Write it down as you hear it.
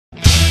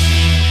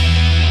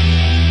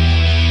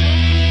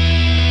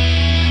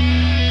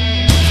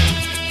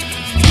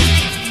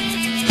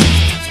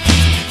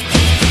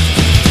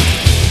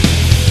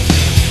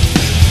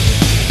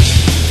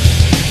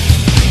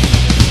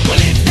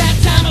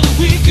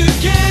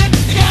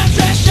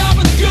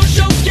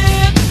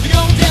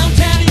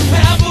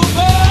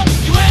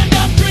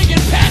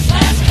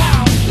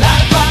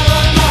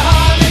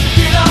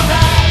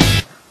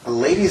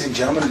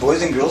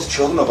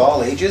children of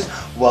all ages,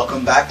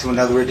 welcome back to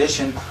another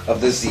edition of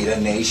the Zita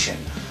Nation.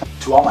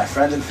 To all my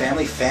friends and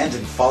family, fans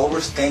and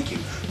followers, thank you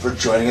for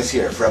joining us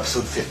here for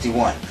episode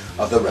 51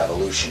 of The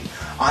Revolution.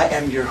 I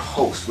am your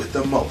host with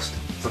the most,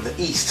 from the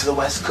east to the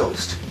west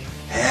coast,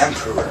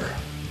 Emperor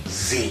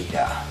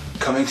Zita.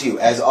 Coming to you,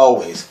 as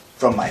always,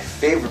 from my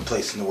favorite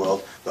place in the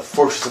world, the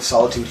Fortress of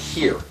Solitude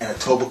here in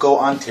Etobicoke,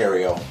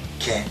 Ontario,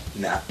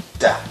 Canada.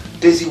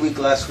 Busy week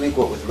last week,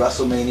 what with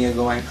WrestleMania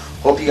going.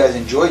 Hope you guys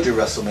enjoyed your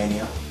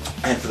WrestleMania.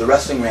 And for the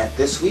Wrestling Rant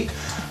this week,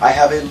 I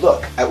have a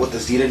look at what the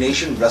Zita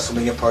Nation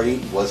WrestleMania party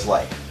was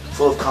like.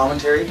 Full of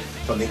commentary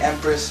from the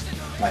Empress,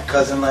 my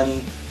cousin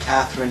Lenny,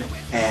 Catherine,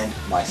 and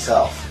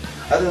myself.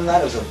 Other than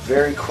that, it was a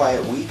very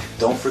quiet week.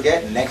 Don't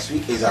forget, next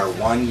week is our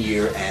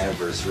 1-year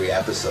anniversary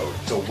episode.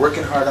 So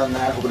working hard on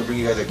that, hoping to bring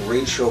you guys a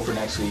great show for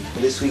next week.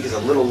 This week is a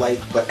little light,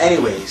 but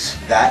anyways,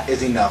 that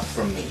is enough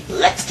from me.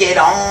 Let's get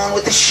on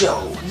with the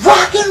show.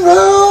 Rock and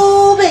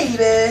roll,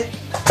 baby!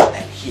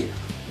 And here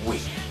we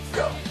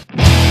go.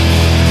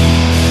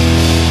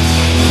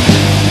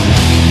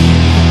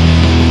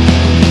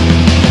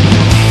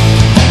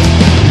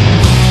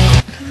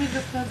 Coming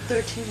up on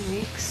 13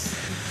 weeks.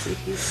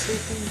 He's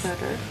sleeping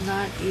better,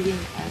 not eating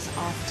as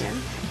often,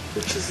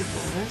 which is a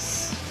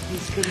bonus.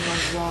 He's getting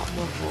a lot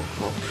more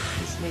vocal.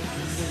 He's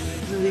making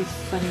really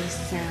funny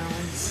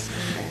sounds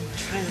and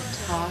trying to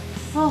talk.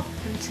 Oh,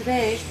 and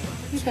today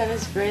he got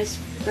his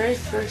very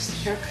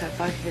first haircut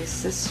by his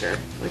sister,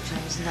 which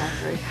I was not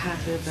very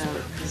happy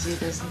about because he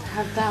doesn't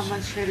have that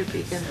much hair to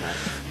begin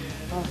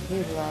with. Oh,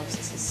 he loves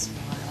to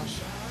smile.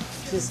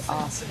 Which is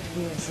awesome.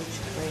 He has such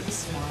a great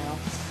smile.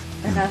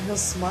 And now he'll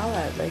smile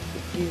at, like,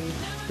 if you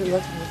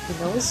look him, if he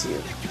knows you.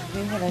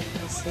 Me, when I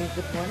can say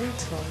good morning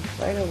to him,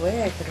 right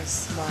away I get a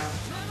smile.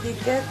 He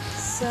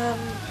gets,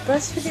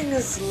 breastfeeding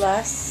is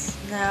less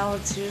now.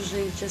 It's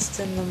usually just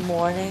in the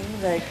morning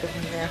that I give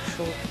him the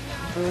actual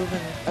boob,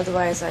 and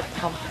otherwise I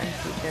pump and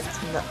he gets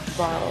the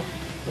bottle,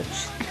 which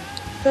is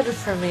better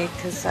for me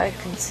because I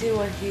can see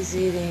what he's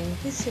eating.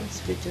 He seems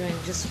to be doing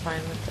just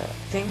fine with that.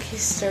 I think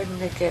he's starting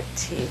to get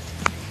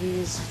teeth.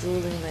 He's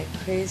drooling like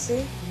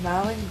crazy,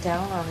 mowing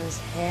down on his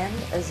hand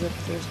as if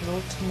there's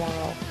no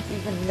tomorrow.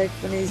 Even like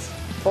when he's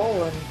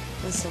full and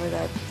stuff like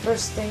that.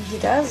 First thing he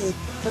does is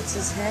puts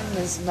his hand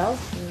in his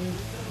mouth and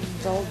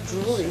it's all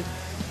drooly.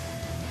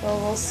 Well,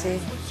 we'll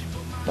see.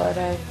 But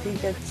if he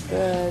gets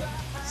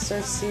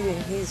starts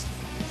eating, he's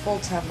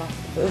full-time off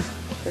the boob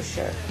for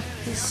sure.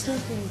 He's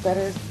sleeping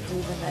better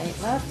through the night.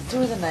 Not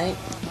through the night,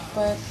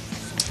 but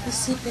he's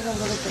sleeping a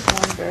little bit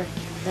longer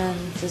than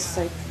just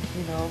like,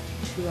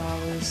 2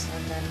 hours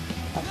and then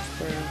up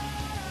for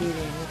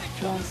eating.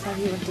 Last night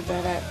he went to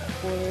bed at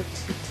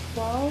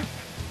 11:45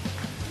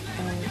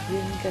 and he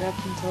didn't get up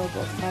until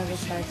about 5 or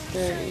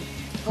 5:30.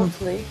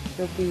 Hopefully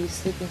he'll be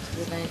sleeping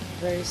through the night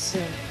very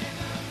soon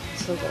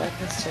so that I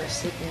can start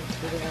sleeping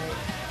through the night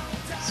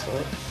so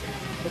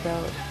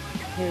without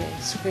hearing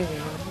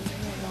screaming.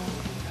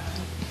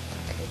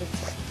 Okay,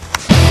 that's it.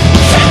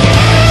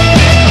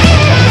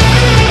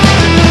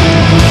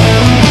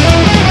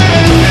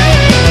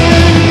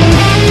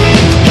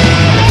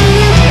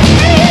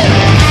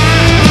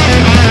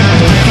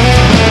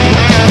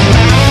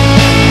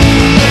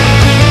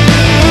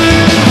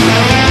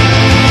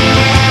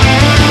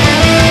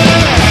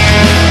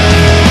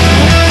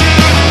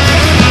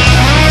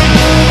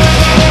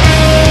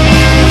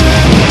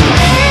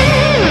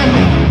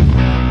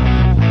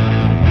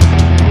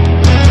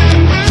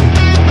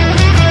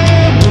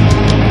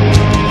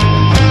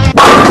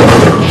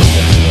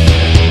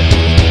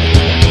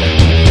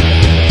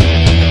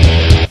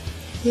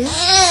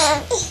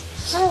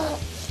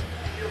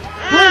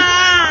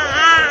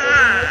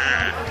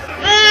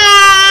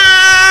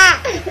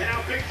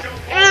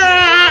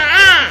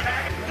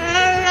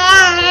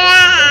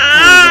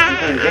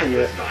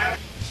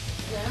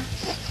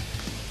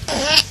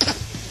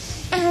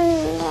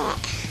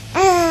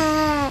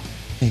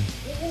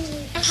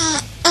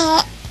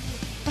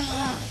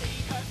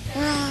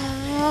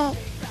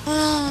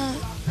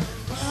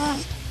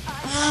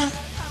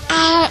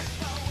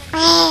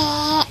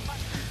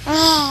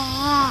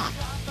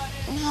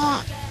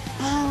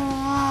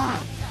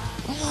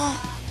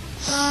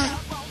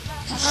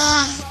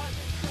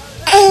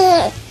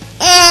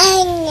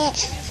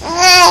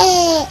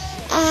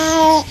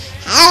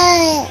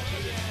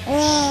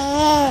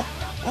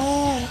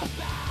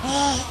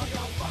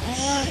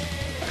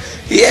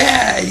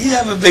 Yeah, you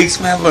have a big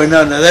smile for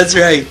no, that's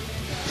right.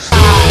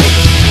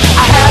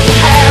 I have to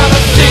have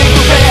a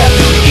cigarette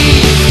to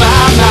ease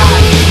my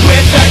mind.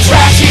 With the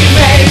trashy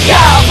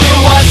makeup, it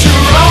was true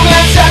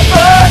romance at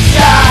first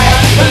sight.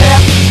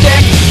 Left a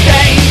stick to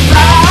stain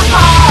my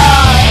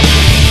heart.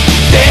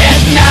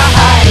 This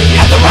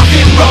night, at the rock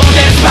and roll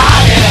dance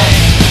party.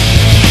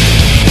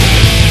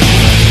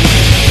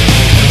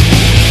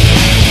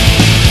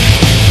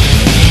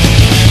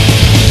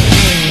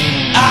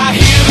 I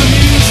hear the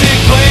music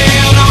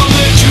playing on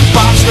the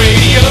jukebox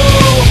radio.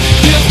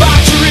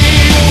 Debauchery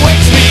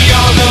wakes me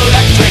on the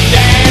electric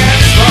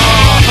dance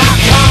floor. My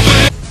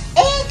company.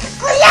 It's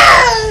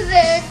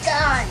clover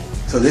time.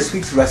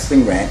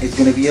 Wrestling Rant is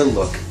going to be a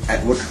look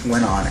at what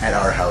went on at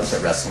our house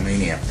at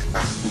WrestleMania.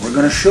 We're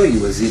going to show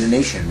you a Zita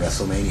Nation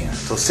WrestleMania.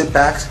 So sit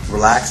back,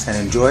 relax, and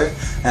enjoy.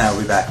 And I'll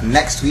be back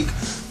next week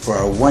for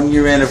our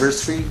 1-year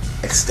anniversary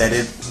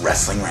extended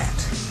Wrestling Rant.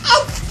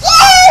 Excuse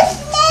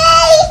me!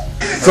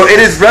 So it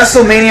is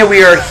WrestleMania.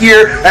 We are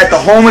here at the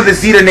home of the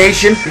Zita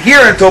Nation, here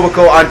in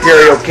Etobicoke,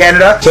 Ontario,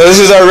 Canada. So this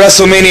is our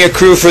WrestleMania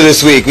crew for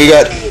this week. We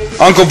got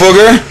Uncle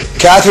Booger,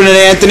 Catherine and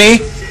Anthony,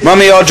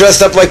 Mommy all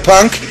dressed up like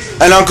Punk,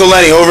 and Uncle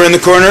Lenny over in the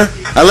corner.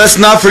 And let's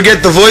not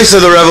forget the voice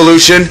of the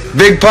revolution,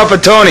 Big Papa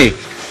Tony.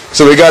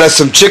 So we got us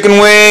some chicken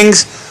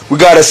wings, we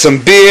got us some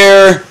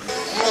beer.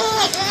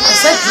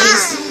 What's that,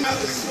 please?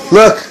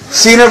 Look,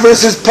 Cena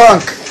versus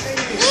Punk.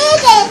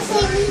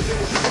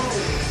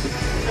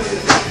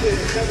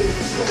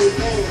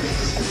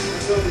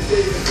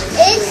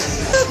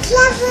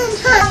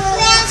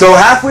 So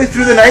halfway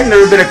through the night, and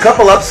there have been a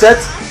couple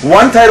upsets.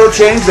 One title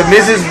change, the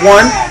Miz's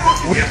won.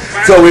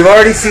 So we've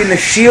already seen the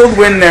Shield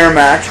win their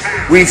match.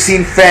 We've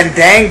seen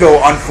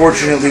Fandango,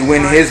 unfortunately,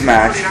 win his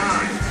match.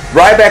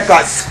 Ryback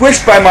got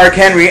squished by Mark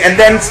Henry and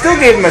then still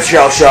gave him a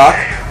shell shock.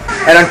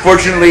 And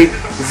unfortunately,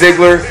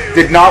 Ziggler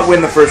did not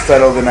win the first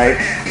title of the night.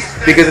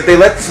 Because if they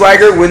let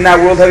Swagger win that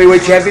World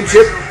Heavyweight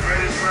Championship,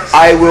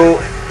 I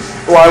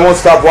won't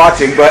stop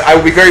watching, but I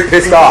will be very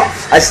pissed off.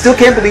 I still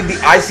can't believe the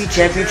IC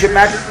Championship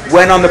match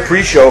went on the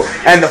pre-show,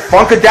 and the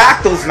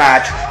Funkadactyls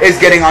match is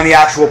getting on the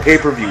actual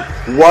pay-per-view.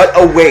 What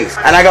a waste.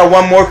 And I got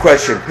one more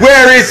question.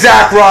 Where is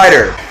Zack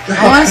Ryder?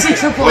 I want to see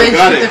Triple H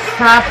beat the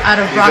crap out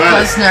of Brock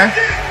Lesnar.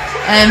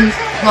 And,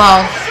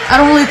 well, I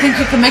don't really think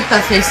you can make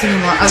that face any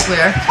more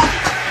uglier.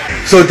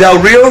 So Del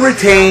Rio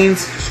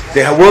retains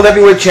the World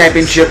Heavyweight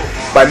Championship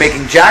by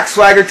making Jack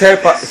Swagger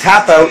tap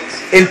out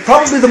in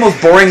probably the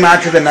most boring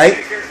match of the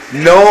night.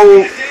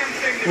 No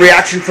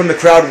reaction from the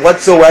crowd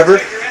whatsoever.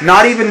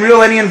 Not even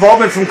any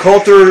involvement from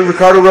Colt or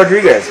Ricardo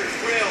Rodriguez.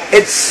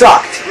 It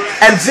sucked.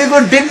 And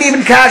Ziggler didn't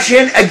even cash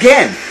in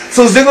again.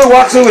 So Ziggler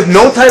walks away with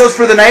no titles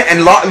for the night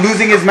and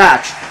losing his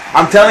match.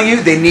 I'm telling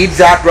you, they need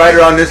Zack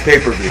Ryder on this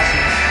pay-per-view.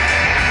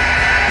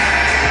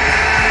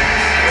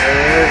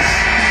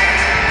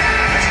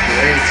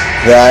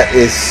 That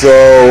is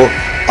so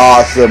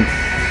awesome.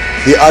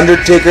 The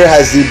Undertaker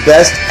has the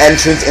best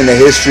entrance in the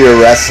history of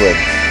wrestling.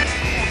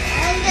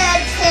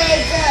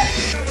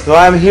 So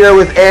I'm here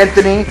with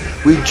Anthony.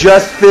 We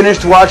just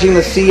finished watching the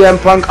CM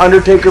Punk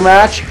Undertaker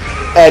match,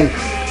 and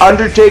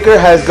Undertaker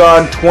has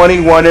gone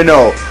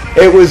 21-0.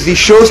 It was the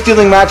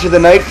show-stealing match of the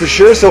night for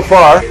sure so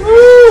far.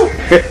 Woo!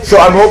 So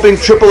I'm hoping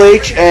Triple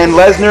H and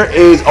Lesnar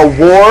is a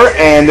war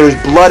and there's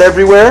blood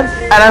everywhere.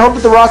 And I hope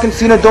that The Rock and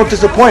Cena don't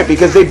disappoint,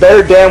 because they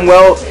better damn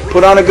well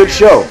put on a good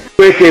show.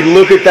 Wicked,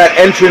 look at that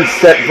entrance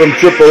set from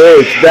Triple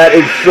H. That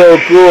is so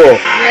cool.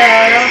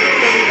 Yeah, I don't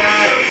believe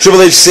that.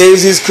 Triple H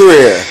saves his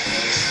career.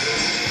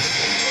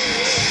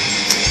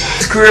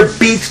 His career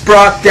beats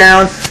Brock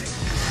down,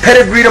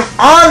 pedigreed him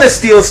on the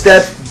steel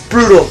steps.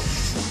 Brutal,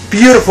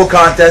 beautiful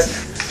contest.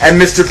 And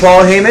Mr.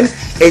 Paul Heyman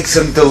ate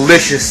some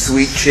delicious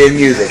sweet chin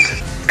music.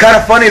 Kind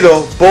of funny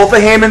though, both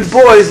of Heyman's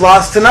boys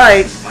lost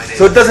tonight,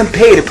 so it doesn't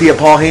pay to be a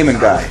Paul Heyman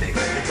guy.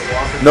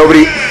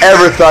 Nobody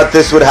ever thought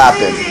this would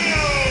happen.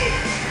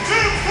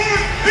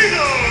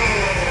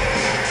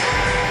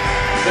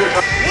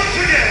 Once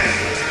again,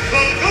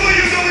 the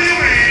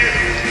WWE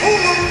Hall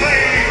of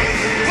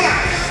Fame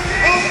class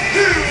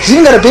of She's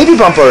even got a baby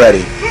bump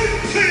already.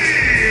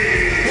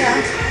 Yeah.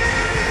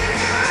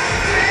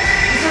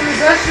 So the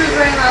dress she was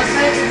wearing last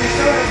night didn't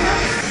show her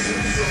much.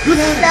 And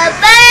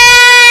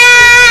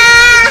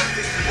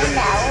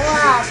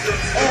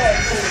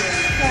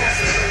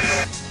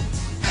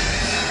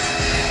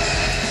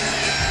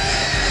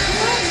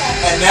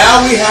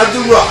now we have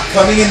The Rock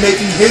coming and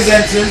making his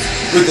entrance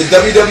with the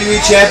WWE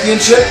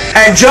Championship.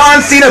 And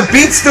John Cena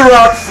beats The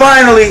Rock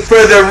finally for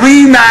the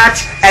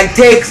rematch and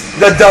takes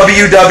the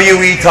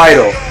WWE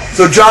title.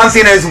 So John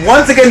Cena is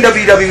once again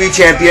WWE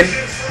Champion,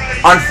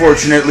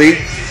 unfortunately.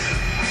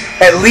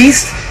 At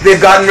least they've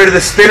gotten rid of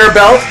the spinner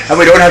belt and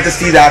we don't have to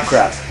see that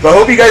crap. So I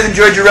hope you guys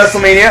enjoyed your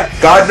WrestleMania.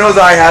 God knows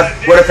I have.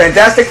 What a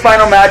fantastic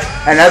final match.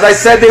 And as I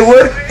said they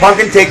would,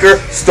 Punk and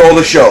Taker stole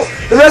the show.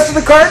 The rest of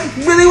the card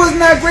really wasn't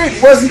that great.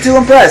 Wasn't too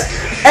impressed.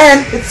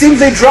 And it seems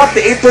they dropped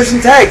the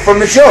 8-person tag from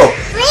the show.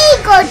 We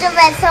go to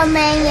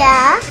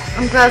WrestleMania.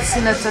 I'm glad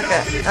Cena took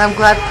it. And I'm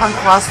glad Punk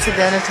lost to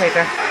The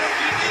Undertaker.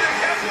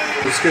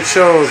 It was a good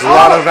show. It was a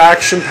lot of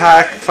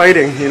action-packed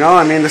fighting, you know?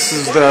 I mean, this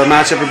is the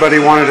match everybody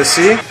wanted to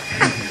see.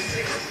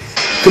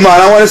 Come on,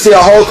 I want to see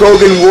a Hulk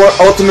Hogan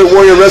Ultimate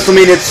Warrior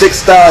WrestleMania 6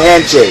 style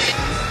handshake.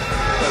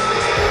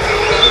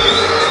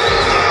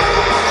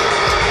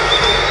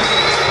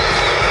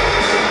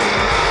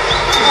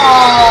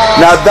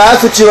 Now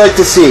that's what you like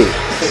to see.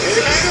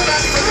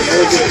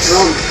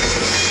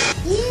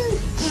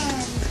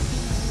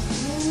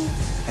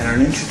 And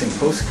an interesting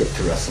postscript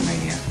to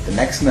WrestleMania. The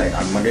next night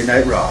on Monday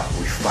Night Raw,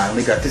 we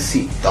finally got to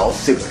see Dolph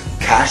Ziggler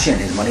cash in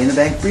his Money in the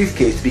Bank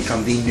briefcase to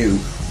become the new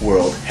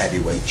World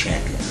Heavyweight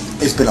Champion.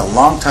 It's been a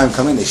long time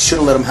coming. They should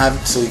have let him have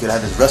it so he could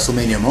have his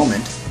WrestleMania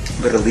moment.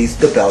 But at least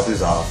the belt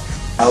is off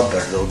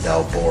Alberto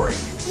Del Bori.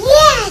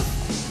 Yes!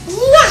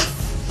 Yes!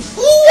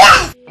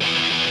 Yes!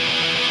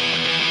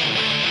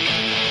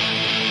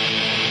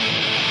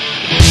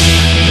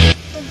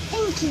 The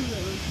pinky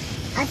ring.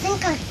 I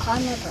think I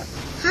called it.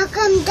 How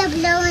come the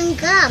blowing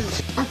gum?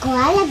 Ako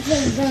alam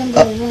yung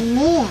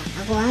here.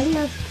 Ako alam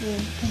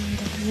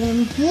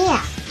yung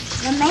here.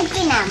 They're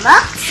making a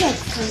milkshake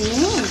for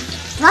me.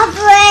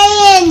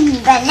 Strawberry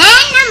and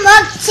banana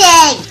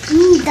milkshake.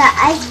 The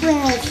ice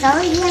cream is so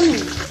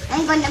yummy.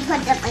 I'm gonna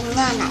put the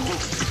banana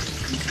in.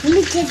 Let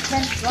me get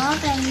the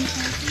strawberry.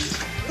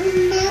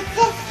 Not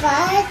the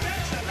fudge.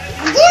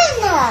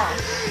 Dinner.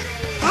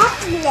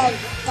 That's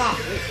like that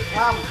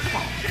warm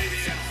cake.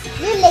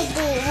 You like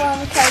the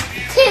warm cake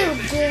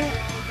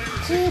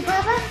too,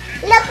 Papa?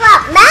 Look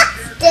what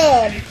Max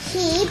did.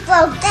 He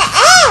broke the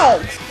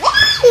eggs.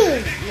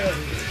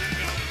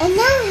 And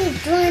now he's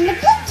drawing the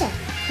picture.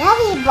 Now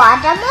he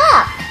brought them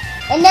up.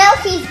 And now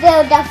he's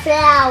built a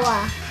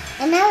flower.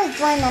 And now he's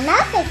drawing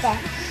another picture.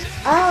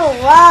 Oh,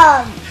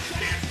 wow.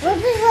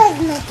 Ruby was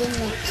making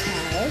the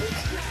cake.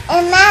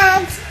 And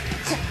Max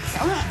took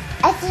some,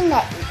 I think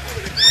that.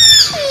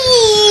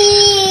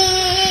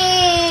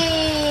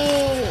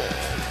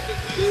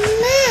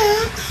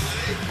 Max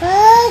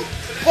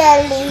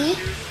virtually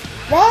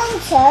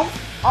ventured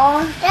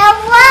on the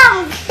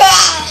wrong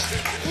cake.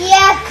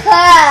 Yeah,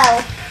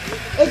 cool.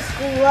 It's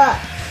gross.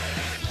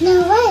 No,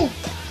 wait.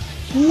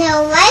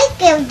 No, I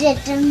gave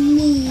it to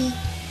me.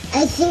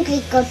 I think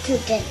we go to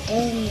the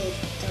Disney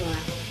store.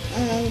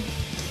 And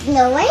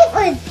Snow White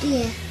was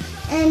there.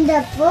 And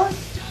the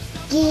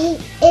bookie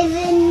is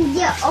in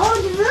the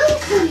old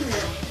room.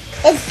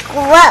 It's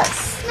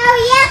gross. No,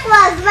 yeah,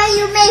 gross. When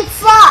you make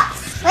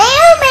frogs. When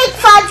you make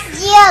frogs,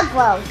 yeah,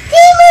 gross.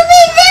 See,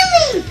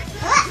 Zimmy!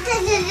 What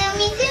does the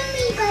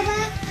Zimmy, Papa?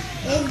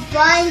 It's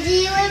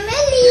Bonji and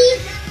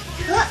Millie.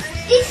 Oh,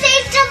 he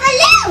saved the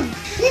balloon.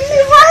 Let me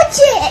watch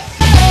it.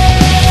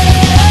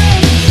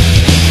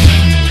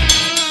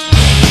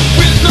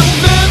 With no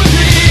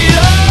memory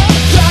of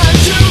trying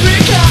to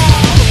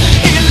recall,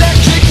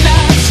 electric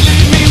nights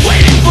leave me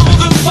waiting for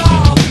the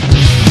fall,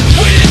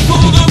 waiting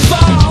for the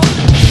fall,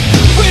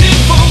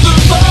 waiting for the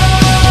fall.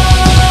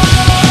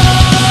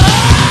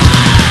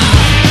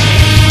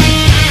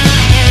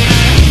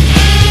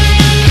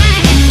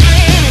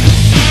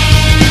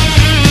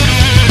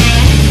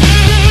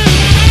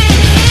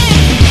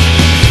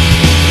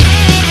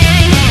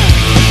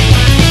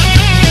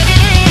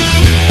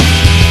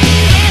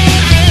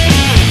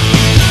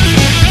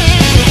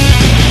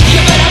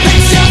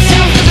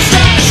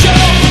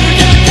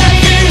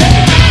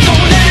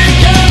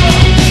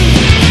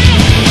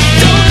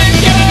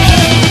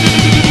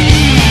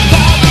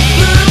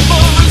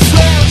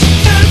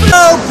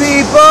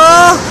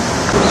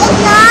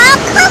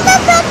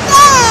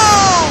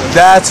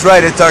 That's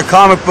right, it's our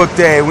comic book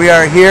day. We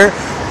are here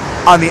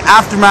on the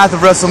aftermath of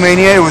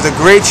WrestleMania. It was a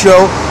great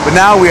show, but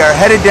now we are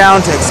headed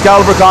down to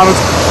Excalibur Comics.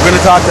 We're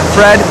going to talk to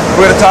Fred,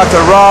 we're going to talk to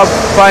Rob,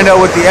 find out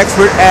what the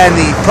expert and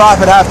the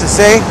prophet have to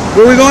say.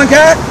 Where are we going,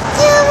 Kat?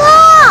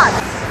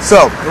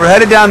 So, we're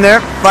headed down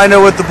there, find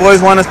out what the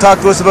boys want to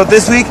talk to us about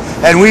this week,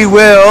 and we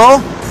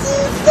will...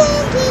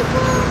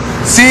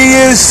 See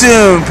you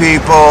soon,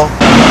 people.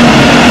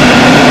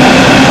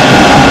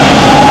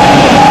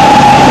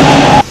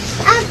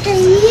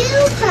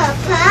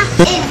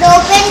 It's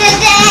open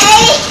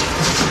today.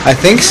 I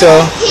think so.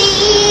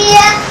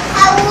 Here,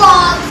 I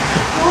walk.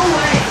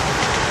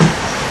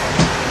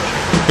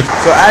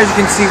 So as you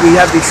can see, we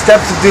have the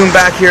Steps of Doom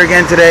back here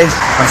again today.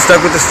 I'm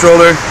stuck with the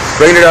stroller,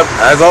 bringing it up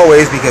as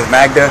always because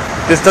Magda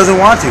just doesn't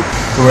want to.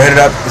 So we're headed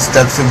up the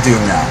Steps of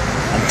Doom now.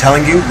 I'm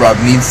telling you, Rob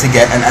needs to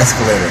get an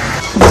escalator.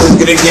 This is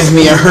gonna give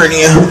me a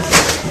hernia.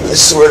 I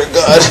swear to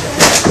God.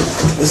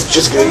 This is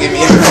just gonna give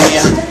me a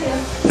hernia.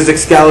 This is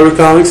Excalibur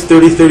Comics,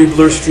 3030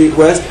 Bloor Street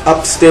West,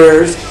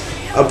 upstairs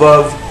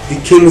above the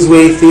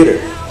Kingsway Theater.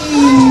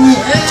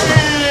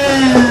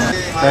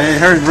 I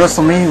heard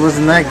WrestleMania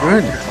wasn't that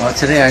good.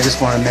 Today I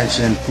just want to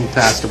mention who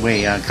passed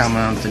away.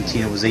 Carmine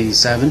Infantino was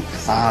 87.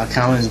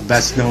 Carmine is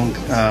best known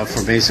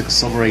for basic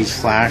Silver Age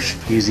Flash.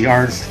 He was the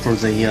artist for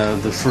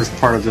the first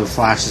part of the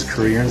Flash's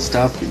career and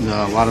stuff.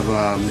 A lot of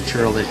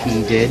material that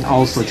he did.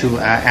 Also, too,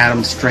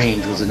 Adam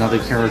Strange was another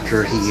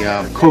character he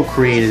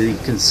co-created, you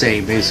can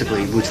say,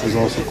 basically, which was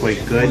also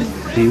quite good.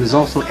 He was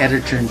also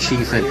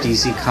editor-in-chief at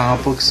DC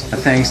Comic Books.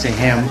 Thanks to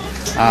him,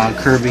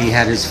 Kirby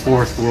had his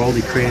fourth world.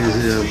 He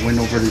went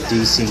over to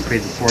DC and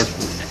created the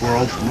fourth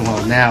world.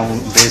 Well, now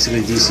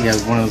basically DC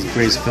has one of the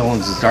greatest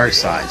villains, is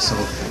Darkseid. So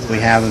we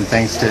have him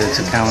thanks to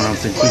Carmine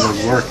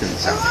Infantino's work and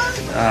stuff.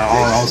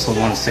 I also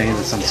want to say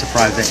that I'm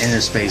surprised that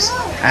Interspace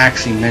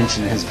actually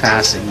mentioned his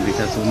passing,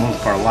 because for the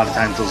most part, a lot of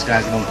times those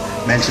guys don't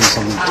mention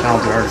some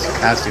talented artists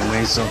passing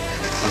away. So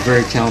a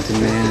very talented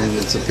man, and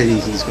it's a pity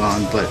he's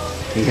gone, but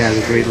he has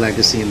a great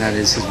legacy, and that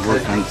is his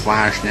work on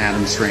Flash and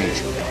Adam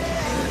Strange.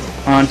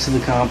 On to the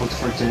comic books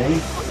for today.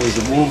 There's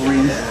a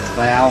Wolverine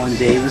by Alan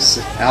Davis.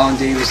 Alan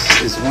Davis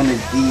is one of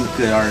the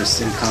good artists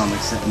in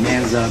comics. The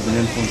man's been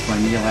influenced by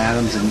Neil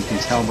Adams, and you can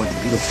tell by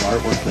the beautiful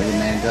artwork that the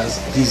man does.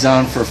 He's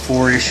on for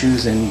 4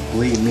 issues, and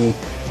believe me,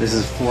 this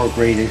is 4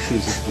 great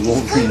issues.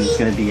 Wolverine is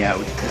going to be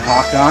out.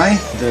 Hawkeye,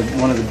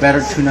 one of the better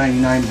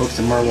 $2.99 books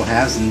that Marvel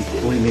has, and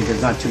believe me,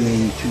 there's not too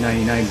many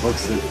 $2.99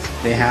 books that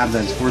they have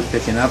that's worth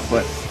picking up,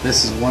 but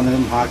this is one of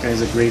them. Hawkeye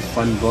is a great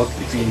fun book.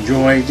 If you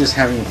enjoy just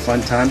having a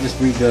fun time, just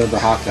read the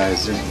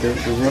Hawkeyes. They're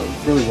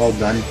really well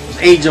done.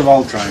 Age of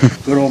Ultron.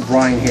 Good old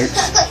Brian Hitch.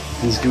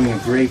 He's doing a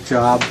great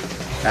job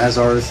as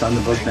artist on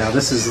the book now.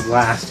 This is the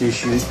last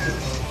issue.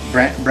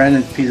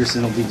 Brandon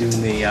Peterson will be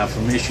doing the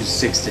from issues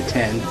 6 to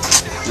 10.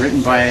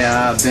 Written by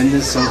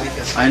Bendis, so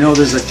I know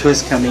there's a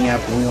twist coming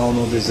up, and we all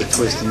know there's a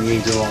twist in the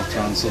Age of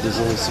Ultron, so there's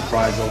a little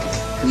surprise.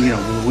 We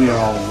are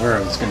all aware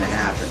of what's going to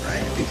happen,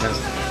 right? Because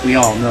we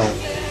all know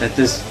that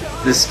this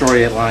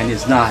storyline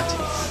is not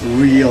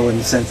real in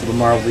the sense of the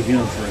Marvel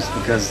Universe,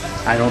 because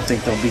I don't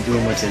think they'll be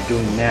doing what they're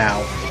doing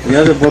now. The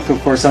other book,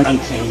 of course,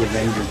 Uncanny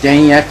Avengers.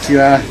 Danny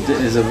Ecchia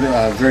is a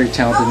very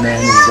talented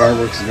man. His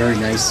artwork is very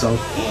nice. So,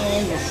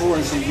 and before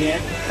I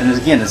forget, and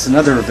again, it's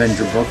another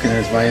Avenger book, and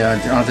it's by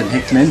Jonathan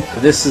Hickman.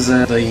 This is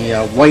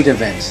the White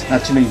Event.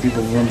 Not too many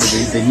people remember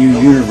the new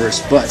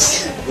universe, but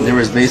there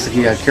was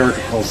basically a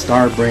character called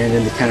Starbrand,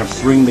 and to kind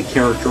of bring the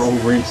character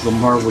over into the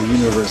Marvel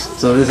Universe.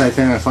 So this, I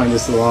find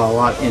this a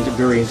lot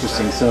very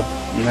interesting. So,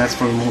 and that's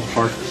for the most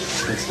part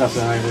the stuff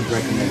that I would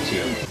recommend to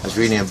you. I was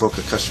reading a book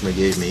a customer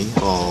gave me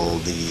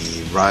called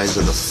The Rise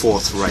of the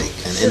Fourth Reich.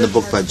 And in the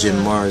book by Jim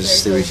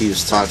Marrs, he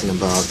was talking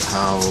about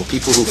how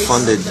people who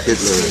funded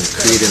Hitler and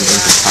created him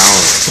into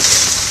power,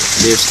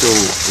 they're still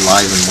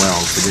alive and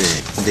well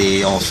today.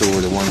 They also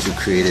were the ones who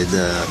created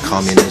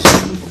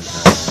communism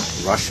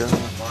in Russia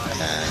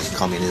and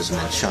communism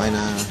in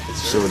China.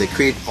 So they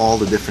create all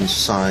the different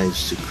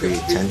sides to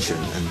create tension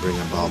and bring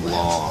about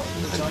law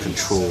and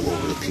control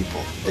over the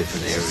people,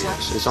 different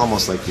areas. It's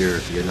almost like your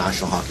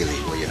National Hockey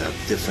League, where you have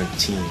different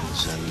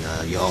teams,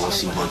 and you always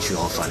see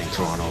Montreal fighting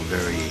Toronto,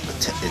 very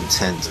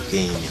intense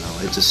game.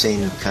 It's the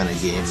same kind of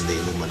game the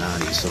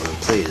Illuminati sort of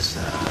plays.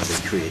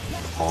 They create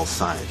all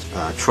sides.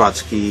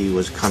 Trotsky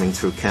was coming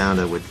through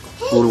Canada with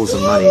oodles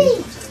of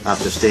money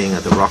after staying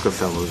at the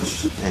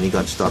Rockefellers, and he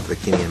got stopped at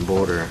the Canadian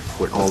border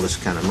with all this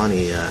kind of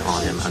money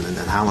on him, and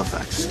then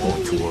Halifax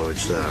going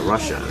towards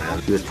Russia. And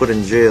he was put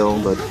in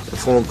jail, but a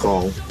phone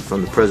call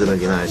from the President of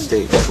the United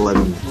States,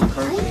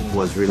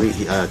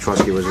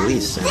 Trotsky was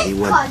released, and he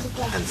went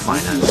and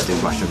financed the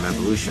Russian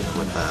Revolution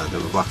with the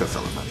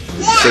Rockefeller money.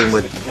 Same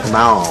with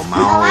Mao.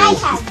 Mao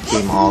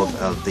came out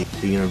of the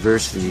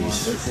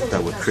universities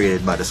that were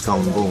created by the Skull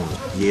and Bones.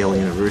 Yale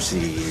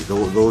University,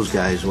 those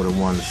guys were the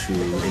ones who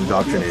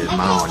indoctrinated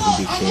Mao, and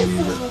he became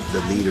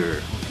the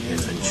leader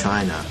in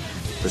China.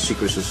 The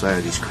secret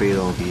societies create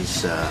all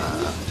these,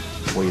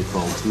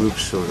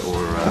 groups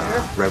or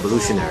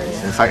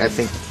revolutionaries. In fact, I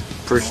think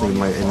personally,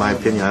 in my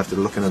opinion, after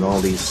looking at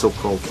all these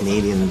so-called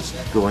Canadians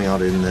going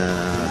out in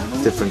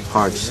different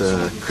parts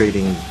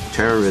creating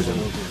terrorism,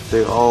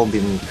 they've all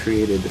been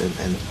created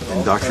and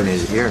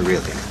indoctrinated here,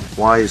 really.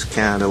 Why is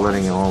Canada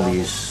letting all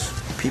these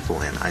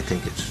people in? I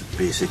think it's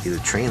basically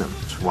to train them.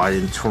 It's why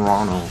in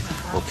Toronto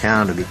or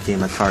Canada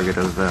became a target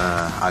of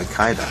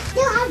Al-Qaeda.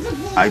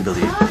 I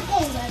believe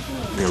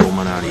the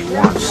Illuminati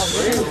wants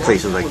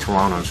places like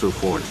Toronto and so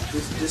forth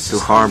to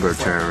harbor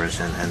terrorists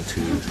and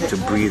to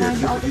breed it,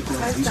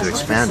 to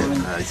expand it.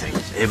 I think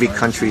every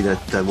country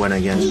that went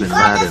against Bin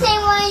Laden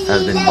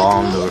has been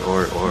bombed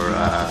or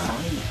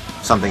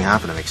something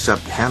happened,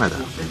 except Canada.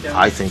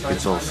 I think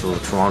it's also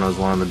Toronto is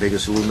one of the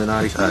biggest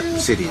Illuminati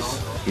cities.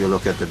 You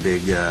look at the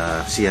big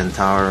CN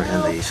Tower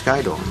and the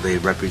Sky Dome, they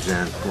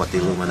represent what the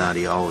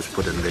Illuminati always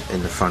put in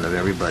the front of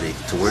everybody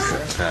to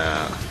worship.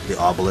 The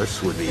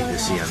obelisk would be the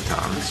CN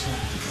Tower,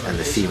 and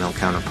the female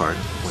counterpart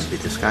would be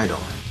the Sky Dome.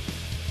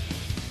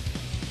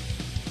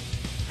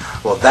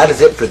 Well, that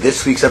is it for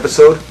this week's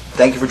episode.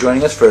 Thank you for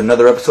joining us for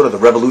another episode of the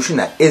revolution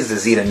that is the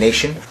Zita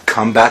Nation.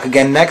 Come back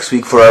again next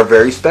week for our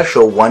very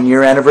special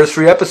 1-year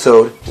anniversary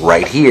episode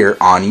right here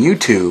on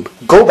YouTube.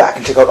 Go back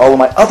and check out all of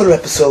my other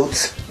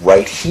episodes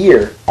right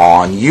here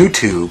on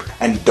YouTube.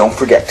 And don't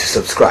forget to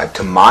subscribe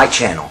to my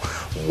channel.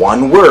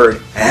 One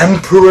word,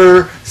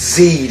 Emperor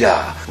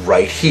Zita,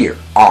 right here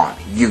on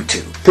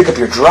YouTube. Pick up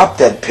your Drop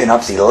Dead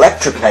Pinups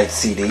Electric Night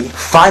CD,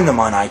 find them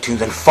on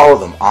iTunes, and follow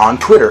them on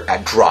Twitter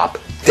at Drop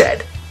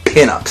Dead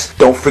Pinups.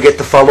 Don't forget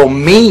to follow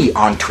me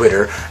on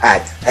Twitter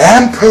at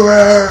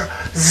Emperor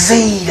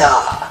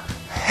Zita.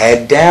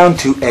 Head down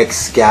to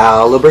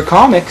Excalibur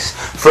Comics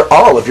for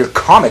all of your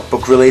comic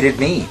book related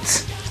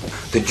needs.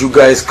 Did you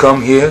guys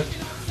come here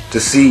to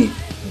see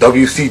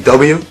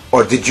WCW,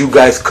 or did you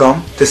guys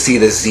come to see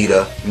the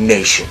Zita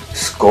Nation?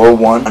 Score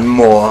one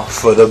more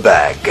for the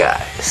bad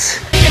guys.